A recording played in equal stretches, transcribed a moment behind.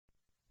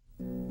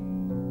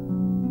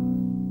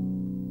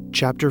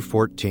Chapter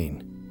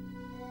 14.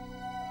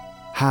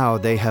 How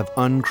they have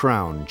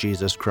uncrowned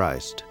Jesus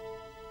Christ.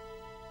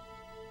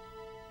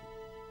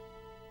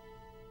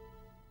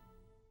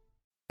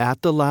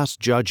 At the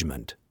last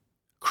judgment,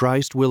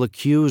 Christ will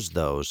accuse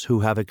those who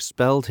have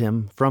expelled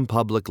him from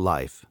public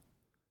life,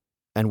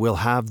 and will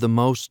have the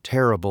most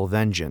terrible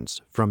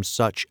vengeance from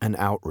such an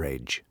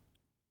outrage.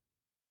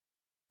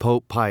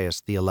 Pope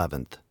Pius XI.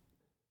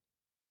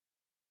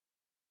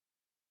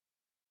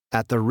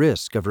 At the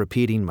risk of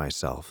repeating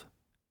myself,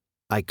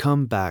 I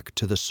come back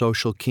to the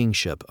social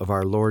kingship of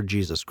our Lord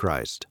Jesus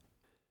Christ,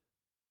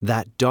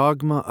 that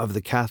dogma of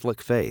the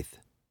Catholic faith,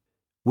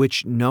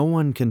 which no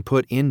one can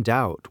put in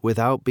doubt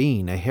without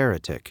being a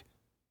heretic.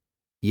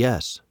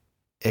 Yes,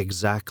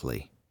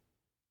 exactly,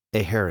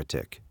 a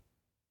heretic.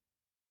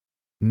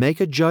 Make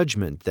a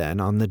judgment then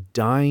on the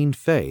dying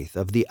faith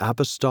of the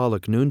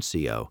Apostolic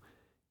Nuncio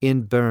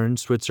in Bern,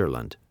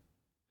 Switzerland,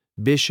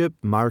 Bishop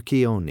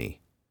Marchionni,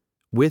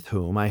 with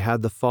whom I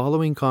had the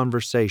following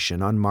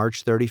conversation on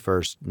March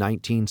 31st,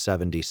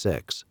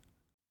 1976.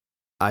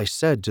 I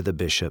said to the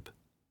bishop,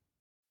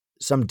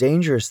 "Some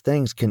dangerous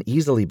things can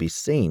easily be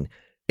seen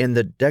in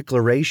the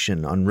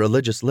Declaration on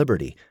Religious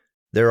Liberty.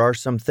 There are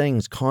some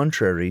things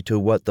contrary to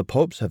what the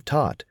popes have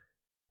taught.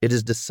 It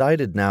is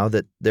decided now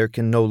that there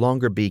can no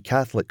longer be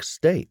Catholic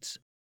states."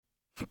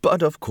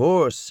 "But of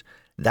course,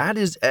 that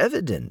is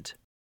evident."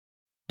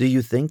 "Do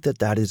you think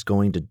that is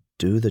going to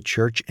do the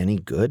Church any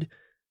good?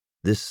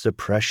 This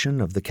suppression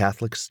of the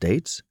Catholic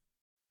states?"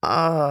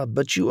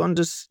 But you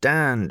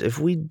understand, if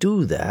we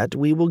do that,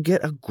 we will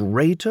get a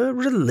greater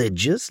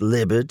religious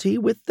liberty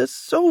with the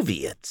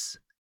Soviets."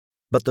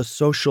 "But the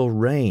social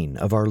reign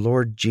of our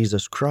Lord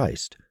Jesus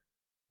Christ,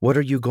 what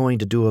are you going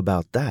to do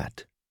about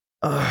that?"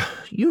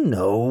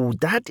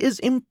 That is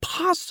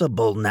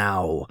impossible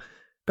now.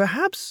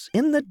 Perhaps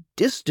in the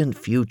distant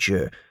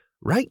future.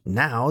 Right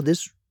now,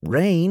 this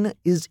reign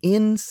is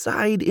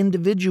inside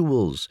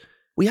individuals.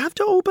 We have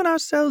to open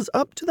ourselves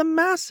up to the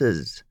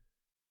masses.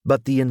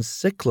 "But the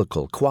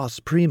encyclical Quas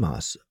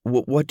Primas,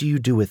 what do you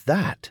do with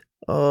that?"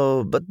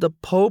 But the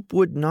Pope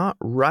would not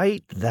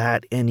write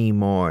that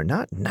anymore,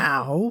 not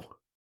now."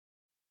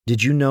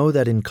 "Did you know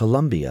that in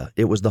Colombia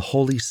it was the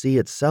Holy See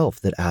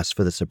itself that asked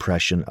for the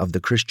suppression of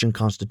the Christian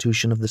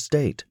constitution of the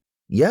state?"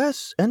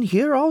 "Yes, and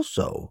here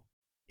also."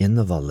 "In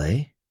the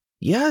Valais?"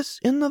 "Yes,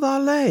 in the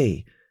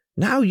Valais.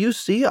 Now you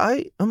see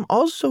I am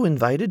also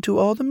invited to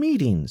all the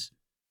meetings."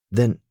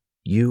 "Then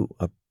you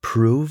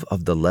approve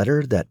of the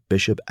letter that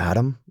Bishop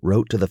Adam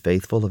wrote to the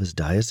faithful of his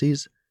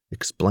diocese,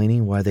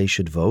 explaining why they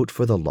should vote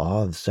for the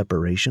law of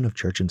separation of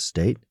church and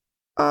state?"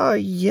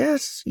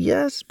 Yes,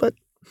 but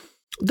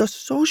the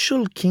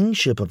social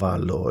kingship of our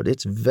Lord,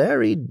 it's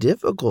very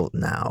difficult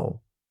now."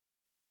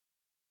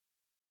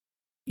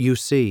 You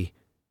see,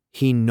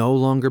 he no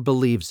longer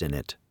believes in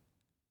it.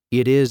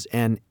 It is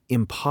an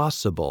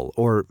impossible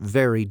or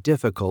very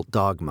difficult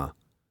dogma,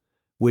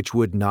 which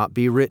would not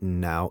be written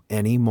now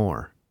any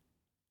more.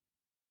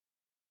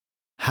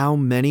 How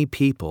many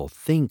people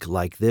think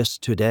like this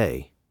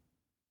today?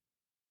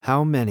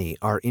 How many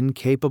are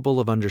incapable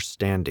of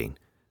understanding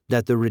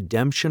that the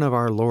redemption of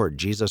our Lord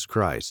Jesus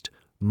Christ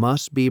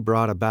must be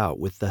brought about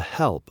with the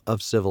help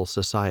of civil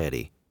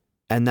society,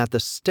 and that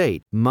the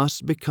state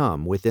must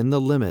become, within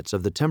the limits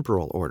of the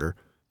temporal order,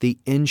 the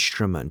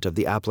instrument of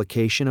the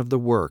application of the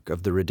work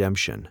of the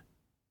redemption?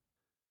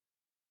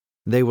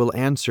 They will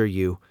answer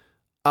you,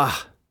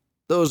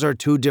 those are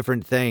two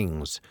different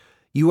things.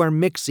 You are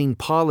mixing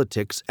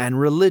politics and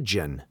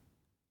religion."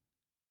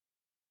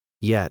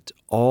 Yet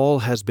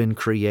all has been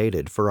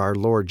created for our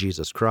Lord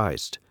Jesus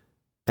Christ,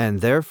 and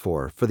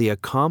therefore for the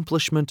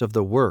accomplishment of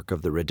the work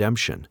of the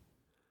redemption.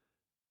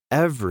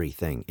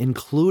 Everything,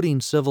 including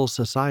civil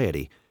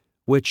society,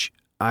 which,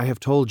 I have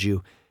told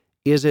you,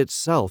 is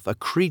itself a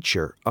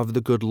creature of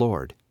the good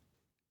Lord.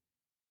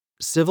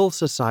 Civil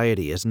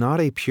society is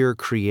not a pure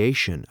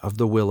creation of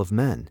the will of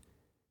men.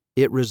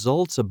 It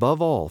results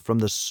above all from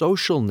the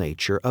social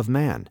nature of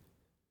man,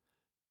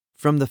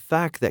 from the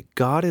fact that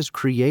God has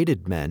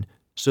created men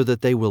so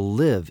that they will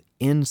live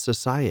in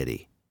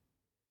society.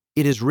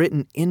 It is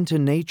written into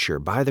nature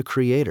by the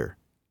Creator.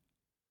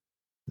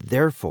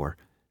 Therefore,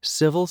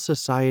 civil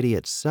society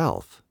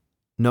itself,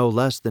 no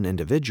less than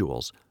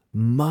individuals,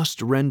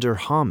 must render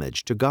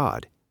homage to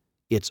God,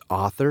 its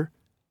author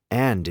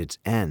and its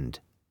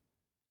end,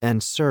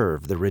 and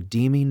serve the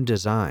redeeming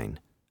design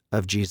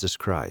of Jesus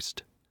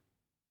Christ.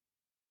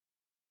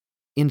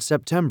 In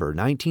September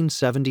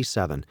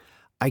 1977,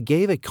 I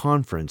gave a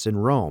conference in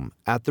Rome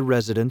at the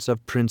residence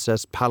of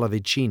Princess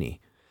Pallavicini,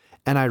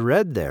 and I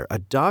read there a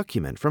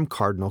document from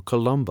Cardinal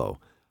Colombo,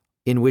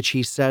 in which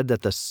he said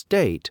that the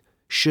state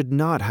should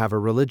not have a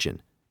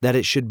religion, that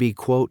it should be,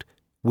 quote,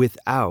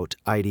 without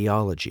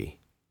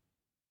ideology.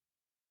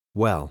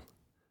 Well,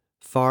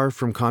 far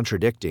from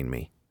contradicting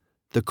me,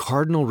 the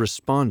Cardinal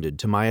responded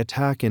to my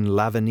attack in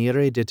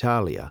L'Avvenire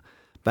d'Italia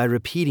by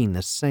repeating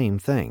the same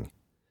thing,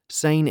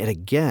 saying it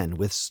again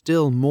with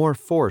still more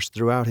force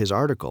throughout his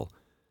article,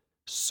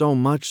 so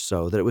much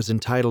so that it was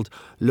entitled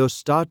Lo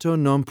Stato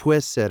non può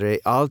essere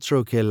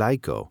altro che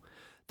laico.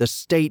 The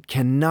state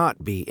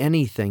cannot be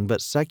anything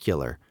but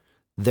secular,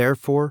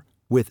 therefore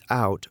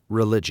without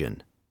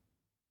religion.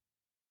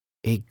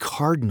 A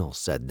cardinal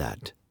said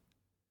that.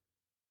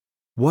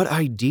 What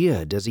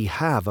idea does he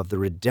have of the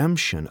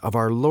redemption of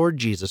our Lord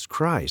Jesus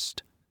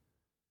Christ?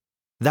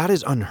 That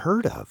is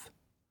unheard of.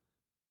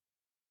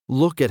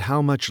 Look at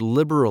how much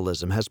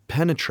liberalism has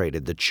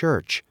penetrated the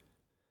church.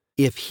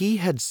 If he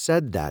had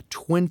said that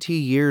 20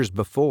 years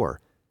before,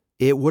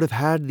 it would have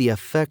had the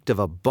effect of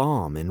a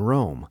bomb in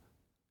Rome.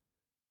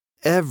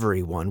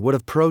 Everyone would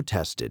have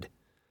protested.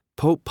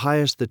 Pope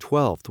Pius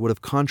XII would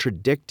have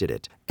contradicted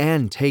it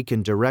and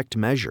taken direct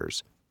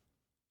measures.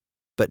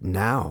 But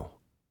now,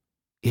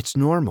 it's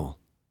normal.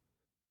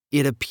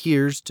 It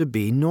appears to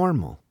be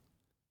normal.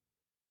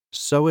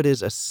 So it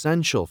is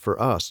essential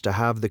for us to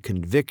have the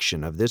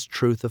conviction of this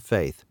truth of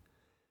faith.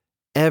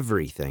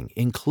 Everything,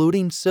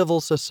 including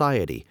civil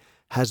society,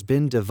 has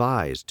been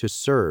devised to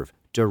serve,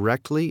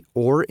 directly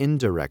or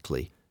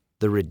indirectly,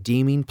 the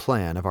redeeming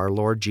plan of our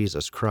Lord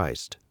Jesus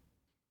Christ.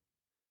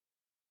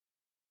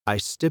 I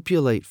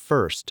stipulate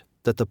first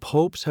that the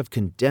popes have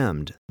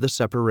condemned the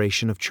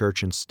separation of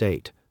church and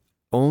state,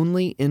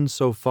 only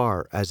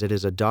insofar as it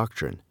is a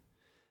doctrine,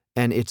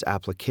 and its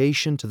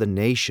application to the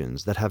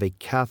nations that have a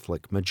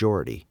Catholic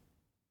majority.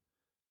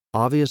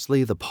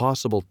 Obviously, the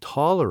possible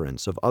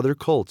tolerance of other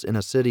cults in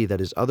a city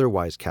that is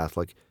otherwise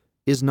Catholic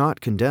is not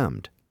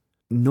condemned,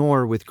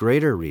 nor, with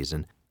greater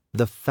reason,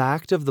 the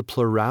fact of the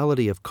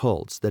plurality of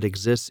cults that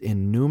exists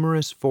in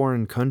numerous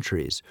foreign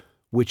countries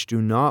which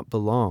do not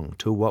belong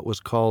to what was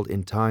called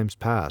in times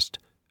past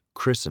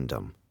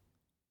Christendom.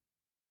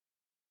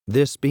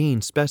 This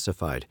being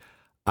specified,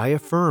 I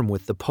affirm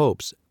with the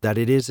popes that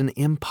it is an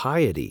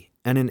impiety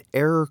and an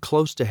error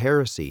close to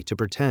heresy to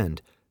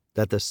pretend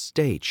that the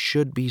state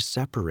should be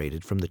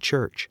separated from the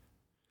church,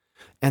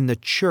 and the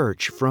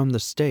church from the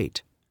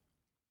state.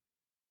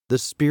 The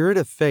spirit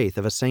of faith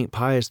of a St.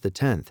 Pius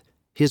X,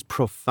 his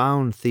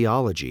profound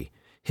theology,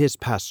 his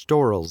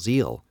pastoral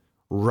zeal,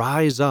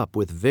 rise up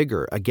with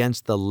vigor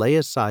against the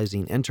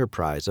laicizing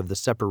enterprise of the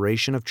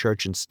separation of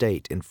church and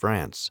state in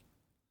France.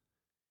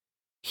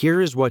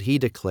 Here is what he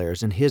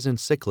declares in his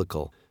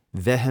encyclical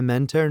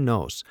Vehementer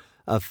Nos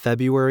of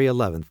February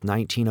 11,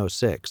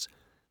 1906,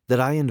 that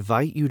I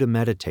invite you to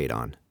meditate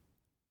on.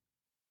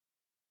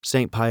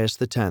 St.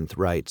 Pius X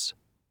writes,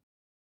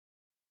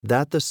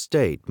 "That the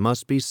state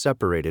must be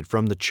separated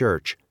from the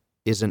church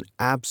is an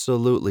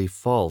absolutely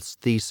false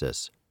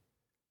thesis,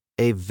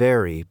 a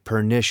very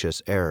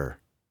pernicious error.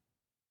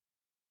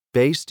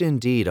 Based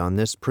indeed on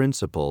this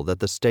principle that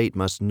the state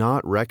must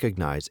not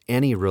recognize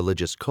any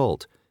religious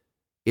cult,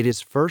 it is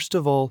first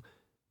of all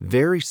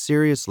very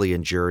seriously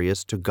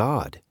injurious to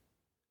God.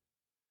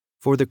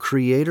 For the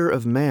Creator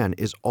of man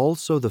is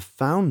also the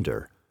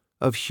founder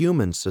of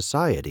human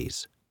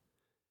societies.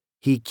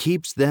 He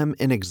keeps them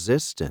in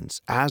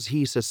existence as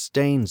He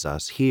sustains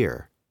us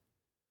here.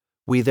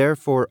 We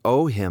therefore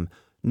owe Him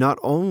not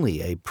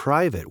only a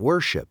private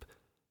worship,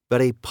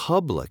 but a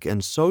public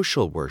and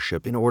social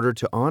worship in order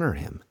to honor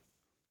Him.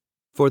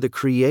 For the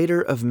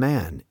Creator of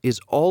man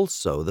is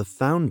also the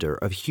founder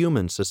of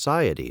human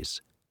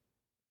societies.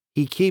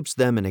 He keeps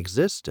them in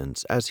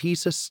existence as He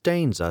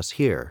sustains us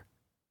here.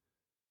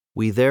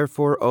 We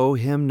therefore owe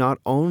Him not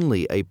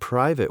only a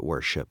private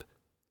worship,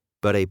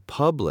 but a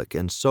public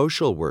and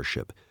social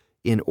worship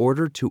in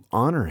order to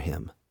honor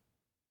Him.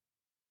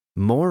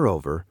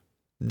 Moreover,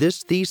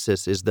 this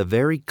thesis is the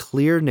very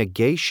clear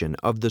negation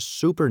of the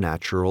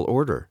supernatural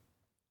order.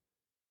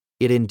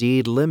 It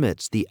indeed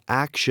limits the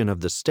action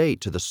of the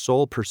state to the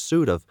sole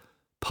pursuit of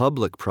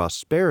public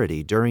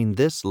prosperity during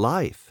this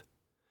life,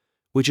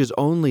 which is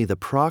only the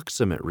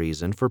proximate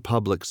reason for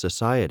public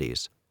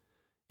societies,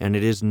 and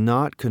it is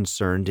not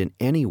concerned in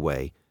any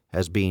way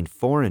as being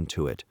foreign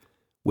to it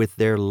with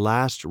their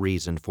last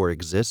reason for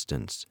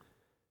existence,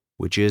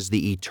 which is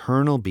the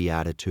eternal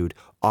beatitude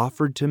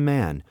offered to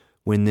man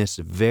when this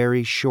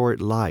very short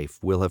life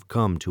will have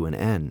come to an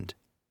end.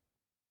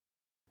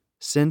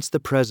 Since the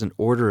present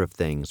order of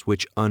things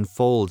which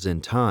unfolds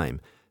in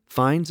time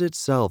finds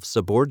itself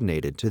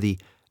subordinated to the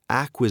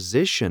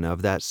acquisition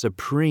of that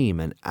supreme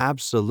and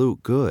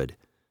absolute good,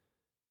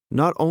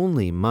 not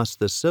only must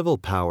the civil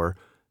power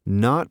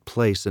not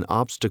place an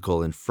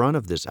obstacle in front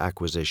of this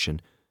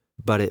acquisition,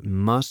 but it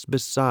must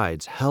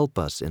besides help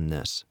us in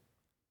this.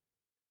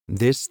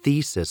 This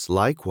thesis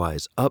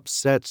likewise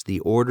upsets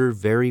the order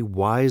very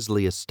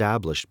wisely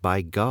established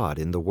by God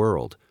in the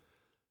world,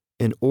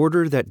 an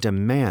order that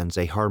demands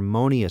a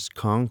harmonious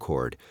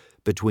concord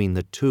between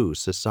the two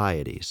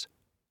societies.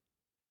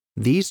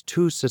 These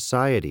two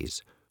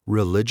societies,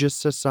 religious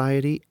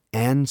society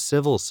and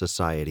civil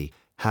society,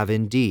 have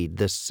indeed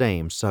the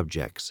same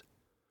subjects,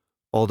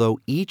 although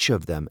each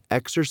of them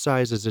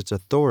exercises its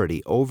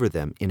authority over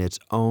them in its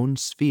own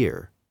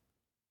sphere.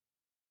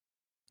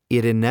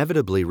 It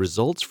inevitably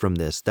results from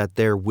this that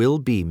there will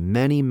be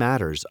many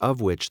matters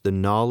of which the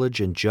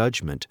knowledge and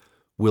judgment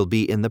will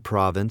be in the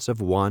province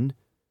of one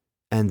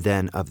and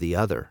then of the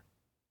other.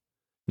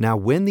 Now,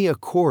 when the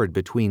accord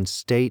between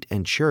state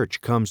and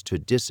church comes to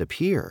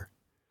disappear,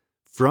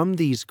 from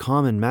these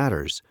common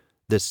matters,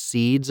 the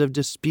seeds of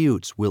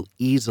disputes will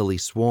easily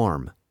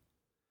swarm.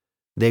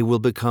 They will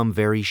become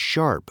very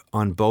sharp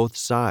on both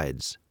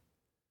sides.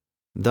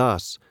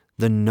 Thus,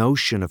 the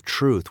notion of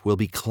truth will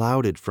be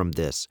clouded from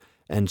this,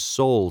 and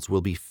souls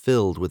will be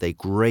filled with a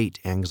great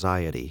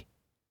anxiety.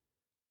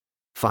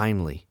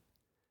 Finally,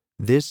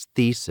 this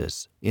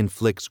thesis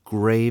inflicts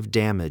grave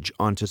damage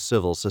onto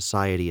civil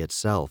society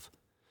itself,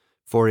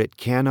 for it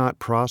cannot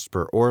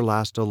prosper or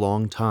last a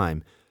long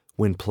time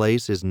when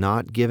place is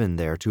not given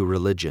there to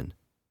religion,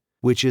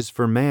 which is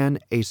for man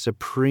a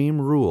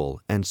supreme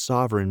rule and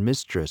sovereign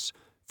mistress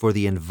for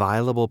the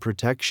inviolable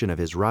protection of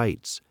his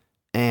rights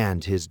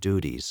and his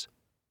duties.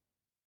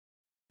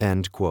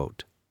 End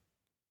quote.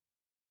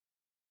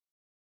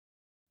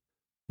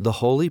 The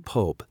Holy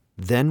Pope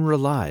then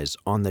relies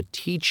on the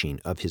teaching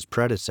of his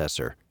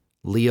predecessor,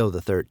 Leo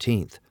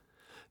XIII,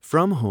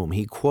 from whom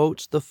he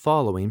quotes the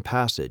following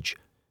passage,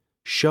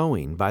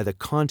 showing by the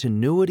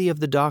continuity of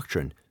the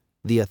doctrine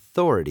the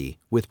authority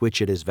with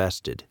which it is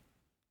vested.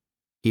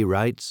 He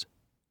writes,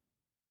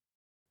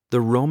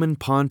 "The Roman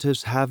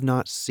pontiffs have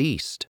not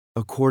ceased,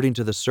 according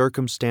to the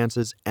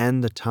circumstances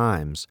and the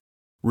times,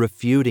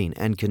 refuting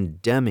and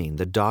condemning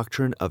the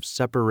doctrine of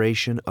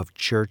separation of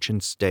church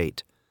and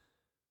state.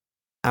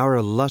 Our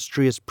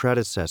illustrious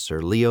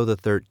predecessor, Leo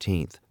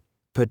XIII,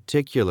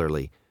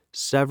 particularly,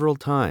 several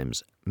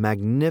times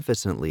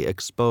magnificently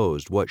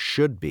exposed what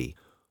should be,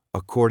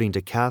 according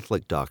to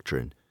Catholic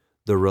doctrine,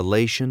 the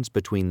relations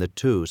between the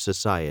two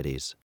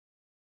societies."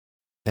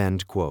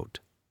 End quote.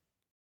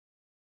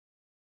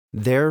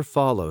 There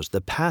follows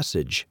the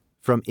passage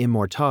from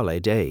Immortale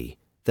Dei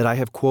that I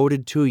have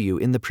quoted to you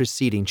in the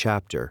preceding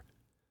chapter,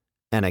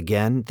 and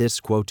again this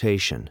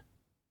quotation.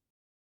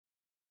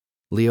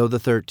 Leo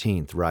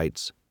XIII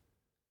writes,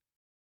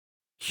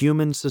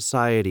 "Human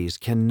societies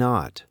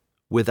cannot,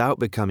 without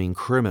becoming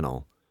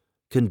criminal,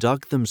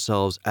 conduct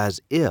themselves as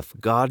if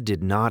God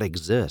did not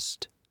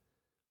exist,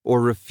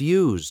 or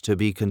refuse to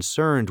be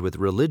concerned with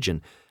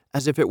religion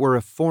as if it were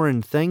a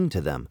foreign thing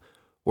to them,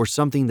 or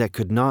something that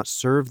could not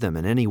serve them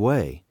in any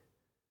way.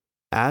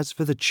 As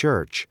for the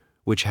Church,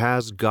 which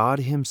has God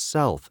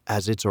Himself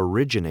as its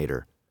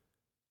originator,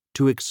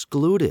 to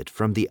exclude it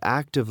from the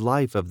active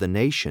life of the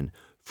nation,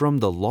 from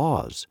the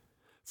laws,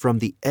 from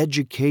the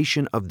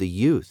education of the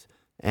youth,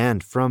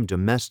 and from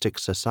domestic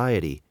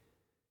society,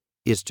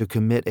 is to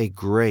commit a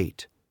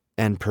great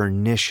and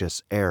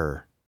pernicious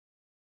error."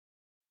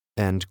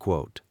 End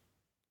quote.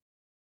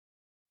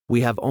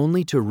 We have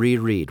only to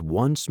reread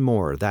once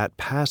more that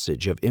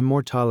passage of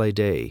Immortale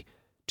Dei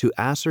to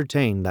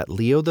ascertain that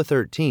Leo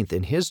XIII,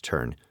 in his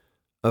turn,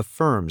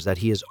 affirms that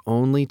he is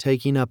only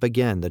taking up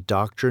again the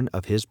doctrine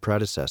of his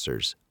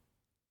predecessors.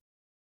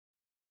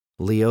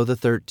 Leo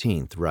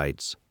XIII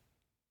writes,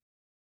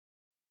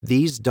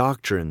 "These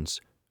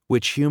doctrines,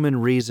 which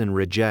human reason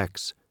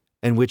rejects,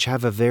 and which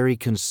have a very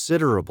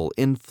considerable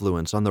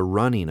influence on the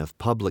running of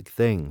public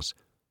things,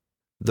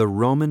 the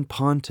Roman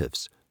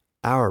pontiffs,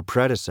 our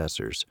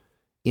predecessors,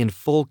 in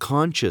full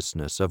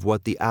consciousness of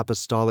what the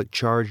apostolic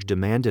charge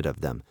demanded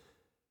of them,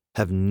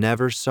 have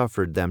never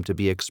suffered them to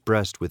be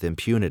expressed with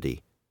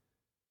impunity,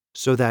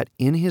 so that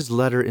in his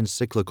letter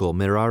encyclical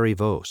Mirari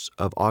Vos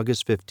of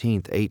August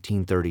 15,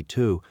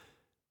 1832,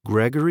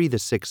 Gregory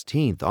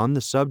XVI, on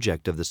the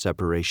subject of the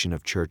separation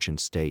of church and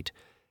state,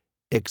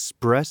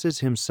 expresses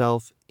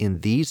himself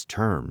in these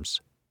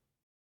terms: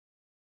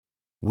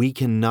 We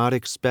cannot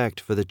expect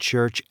for the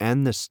church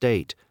and the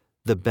state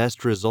the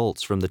best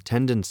results from the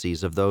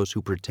tendencies of those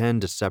who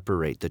pretend to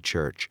separate the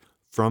church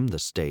from the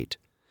state,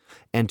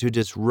 and to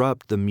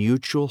disrupt the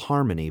mutual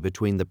harmony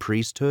between the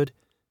priesthood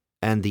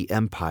and the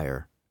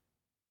empire.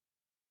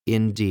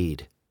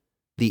 Indeed,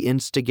 the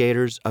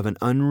instigators of an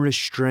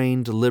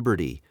unrestrained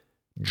liberty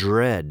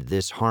dread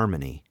this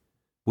harmony,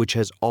 which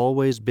has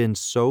always been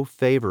so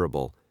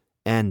favorable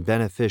and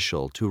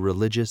beneficial to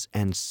religious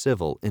and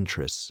civil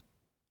interests."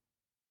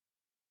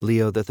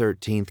 Leo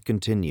XIII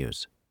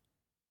continues,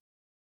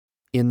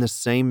 "In the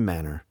same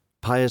manner,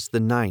 Pius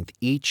IX,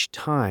 each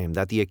time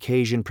that the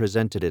occasion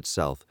presented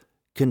itself,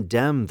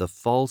 condemned the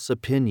false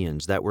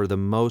opinions that were the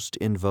most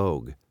in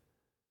vogue,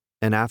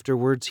 and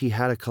afterwards he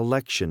had a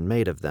collection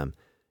made of them,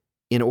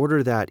 in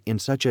order that in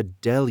such a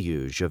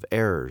deluge of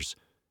errors,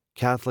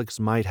 Catholics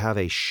might have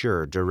a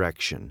sure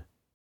direction."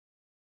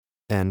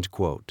 End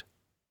quote.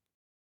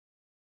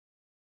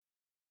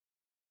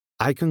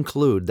 I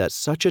conclude that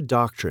such a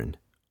doctrine,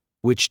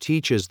 which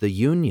teaches the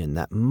union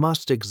that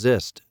must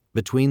exist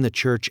between the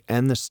Church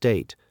and the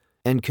state,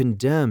 and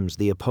condemns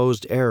the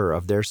opposed error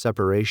of their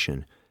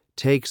separation,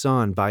 takes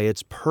on by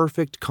its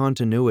perfect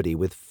continuity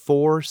with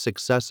 4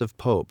 successive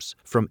popes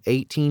from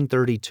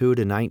 1832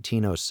 to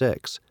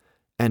 1906,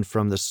 and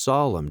from the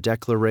solemn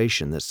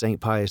declaration that St.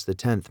 Pius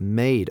X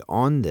made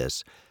on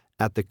this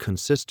at the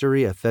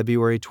Consistory of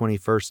February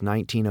 21,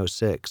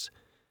 1906,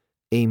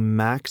 a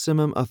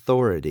maximum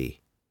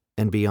authority,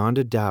 and beyond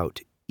a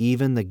doubt,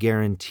 even the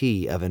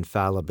guarantee of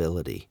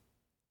infallibility.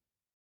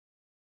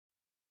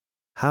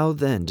 How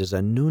then does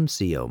a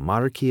Nuncio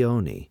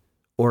Marchione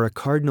or a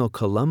Cardinal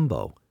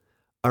Colombo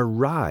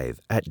arrive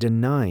at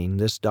denying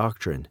this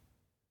doctrine,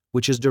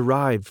 which is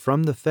derived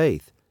from the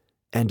faith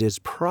and is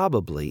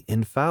probably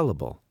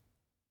infallible?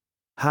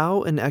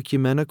 How an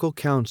ecumenical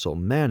council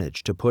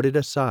managed to put it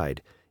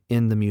aside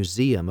in the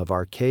Museum of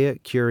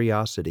Archaic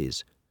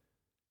Curiosities?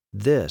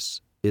 This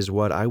is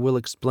what I will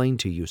explain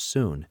to you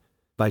soon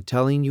by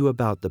telling you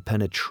about the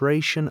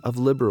penetration of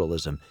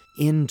liberalism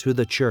into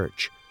the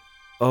Church,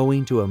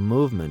 owing to a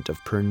movement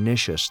of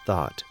pernicious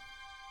thought,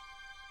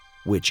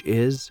 which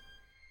is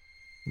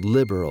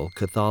liberal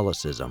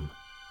Catholicism.